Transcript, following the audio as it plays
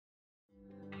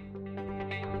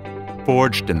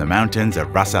Forged in the mountains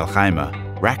of Ras Al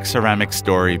Khaimah, RAK Ceramics'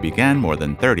 story began more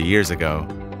than 30 years ago.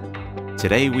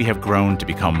 Today, we have grown to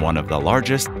become one of the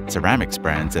largest ceramics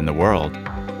brands in the world.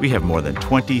 We have more than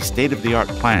 20 state-of-the-art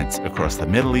plants across the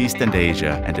Middle East and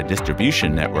Asia and a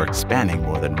distribution network spanning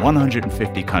more than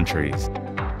 150 countries.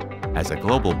 As a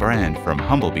global brand from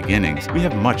humble beginnings, we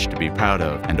have much to be proud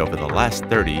of, and over the last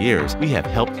 30 years, we have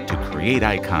helped to create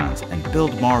icons and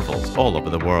build marvels all over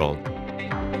the world.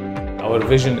 Our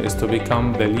vision is to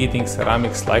become the leading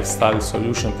ceramics lifestyle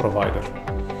solution provider.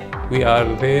 We are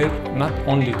there not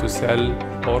only to sell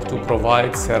or to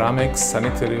provide ceramics,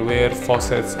 sanitary ware,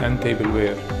 faucets, and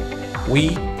tableware.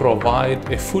 We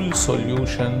provide a full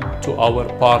solution to our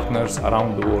partners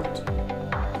around the world.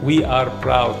 We are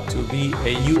proud to be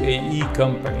a UAE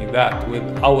company that, with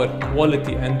our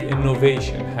quality and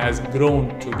innovation, has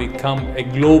grown to become a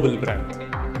global brand.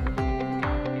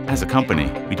 As a company,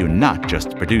 we do not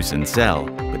just produce and sell,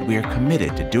 but we are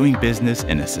committed to doing business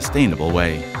in a sustainable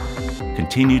way.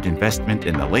 Continued investment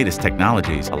in the latest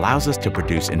technologies allows us to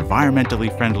produce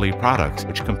environmentally friendly products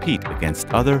which compete against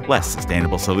other, less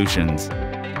sustainable solutions.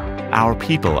 Our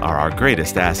people are our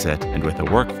greatest asset, and with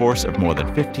a workforce of more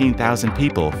than 15,000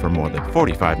 people from more than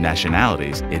 45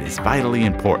 nationalities, it is vitally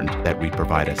important that we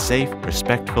provide a safe,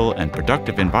 respectful, and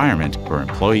productive environment for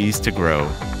employees to grow.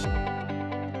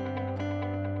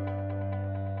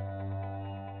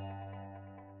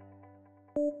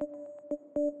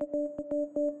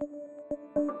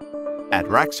 At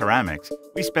RAK Ceramics,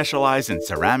 we specialize in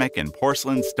ceramic and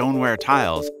porcelain stoneware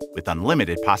tiles with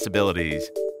unlimited possibilities,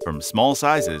 from small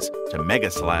sizes to mega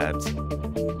slabs.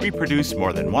 We produce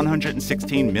more than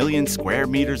 116 million square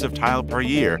meters of tile per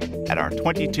year at our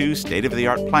 22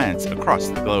 state-of-the-art plants across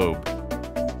the globe.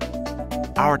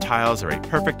 Our tiles are a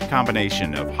perfect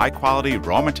combination of high-quality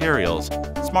raw materials,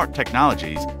 smart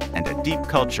technologies, and a deep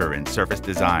culture in surface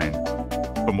design.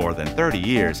 For more than 30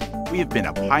 years, we have been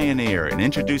a pioneer in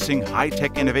introducing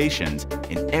high-tech innovations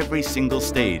in every single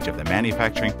stage of the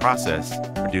manufacturing process,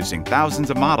 producing thousands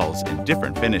of models in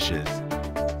different finishes.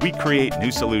 We create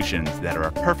new solutions that are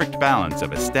a perfect balance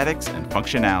of aesthetics and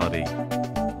functionality.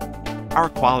 Our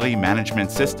quality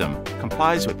management system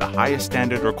complies with the highest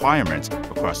standard requirements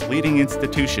across leading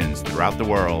institutions throughout the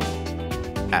world.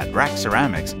 At RAK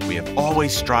Ceramics, we have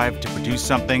always strived to produce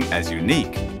something as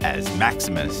unique as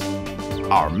Maximus,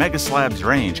 our mega slabs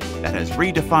range that has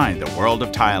redefined the world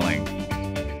of tiling.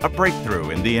 A breakthrough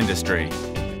in the industry.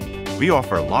 We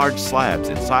offer large slabs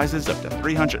in sizes up to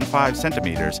 305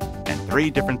 centimeters and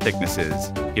 3 different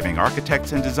thicknesses, giving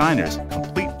architects and designers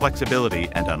complete flexibility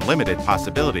and unlimited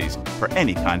possibilities for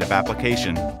any kind of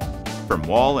application. From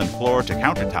wall and floor to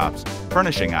countertops,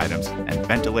 furnishing items, and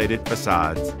ventilated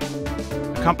facades.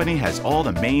 The company has all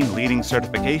the main leading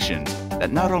certifications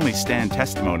that not only stand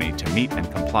testimony to meet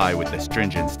and comply with the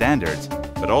stringent standards,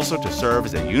 but also to serve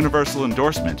as a universal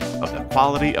endorsement of the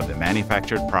quality of the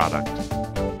manufactured product.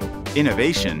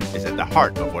 Innovation is at the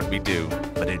heart of what we do,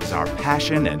 but it is our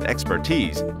passion and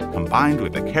expertise, combined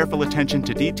with a careful attention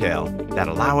to detail, that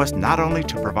allow us not only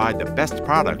to provide the best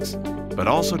products, but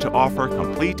also to offer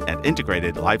complete and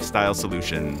integrated lifestyle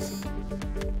solutions.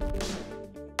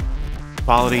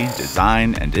 Quality,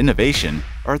 design, and innovation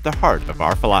are at the heart of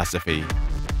our philosophy.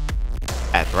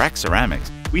 At RAK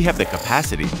Ceramics, we have the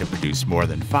capacity to produce more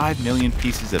than 5 million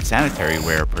pieces of sanitary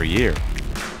ware per year.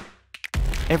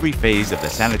 Every phase of the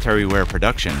sanitary ware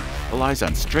production relies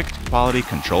on strict quality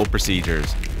control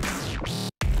procedures.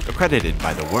 Accredited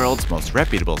by the world's most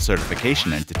reputable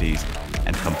certification entities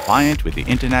and compliant with the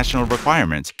international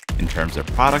requirements in terms of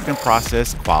product and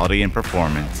process quality and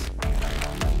performance.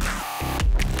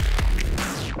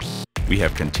 We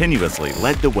have continuously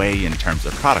led the way in terms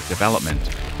of product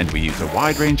development, and we use a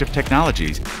wide range of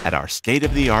technologies at our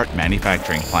state-of-the-art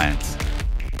manufacturing plants.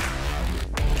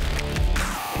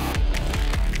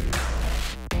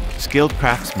 Skilled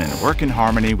craftsmen work in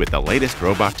harmony with the latest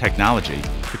robot technology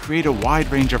to create a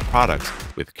wide range of products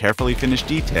with carefully finished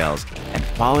details and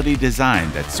quality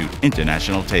design that suit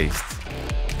international tastes.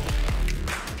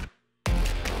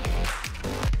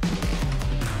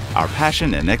 Our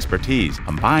passion and expertise,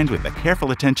 combined with a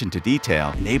careful attention to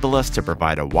detail, enable us to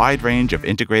provide a wide range of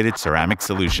integrated ceramic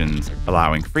solutions,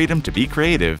 allowing freedom to be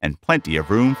creative and plenty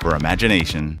of room for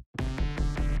imagination.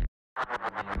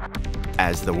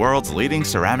 As the world's leading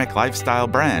ceramic lifestyle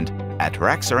brand, at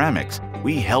RAK Ceramics,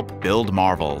 we help build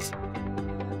marvels.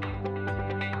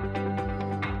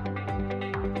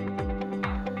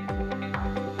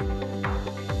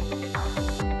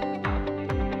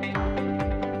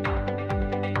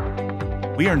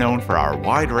 We are known for our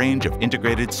wide range of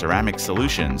integrated ceramic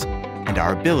solutions and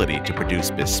our ability to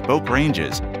produce bespoke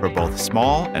ranges for both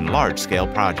small and large-scale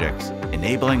projects,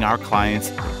 enabling our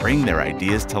clients to bring their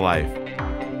ideas to life.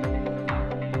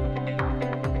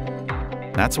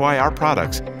 That's why our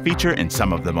products feature in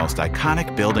some of the most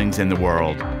iconic buildings in the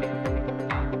world.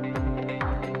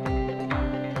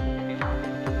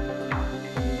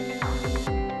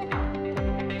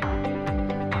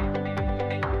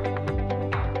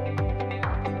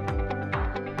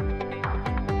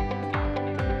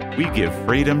 We give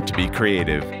freedom to be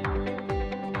creative.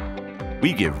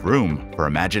 We give room for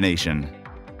imagination.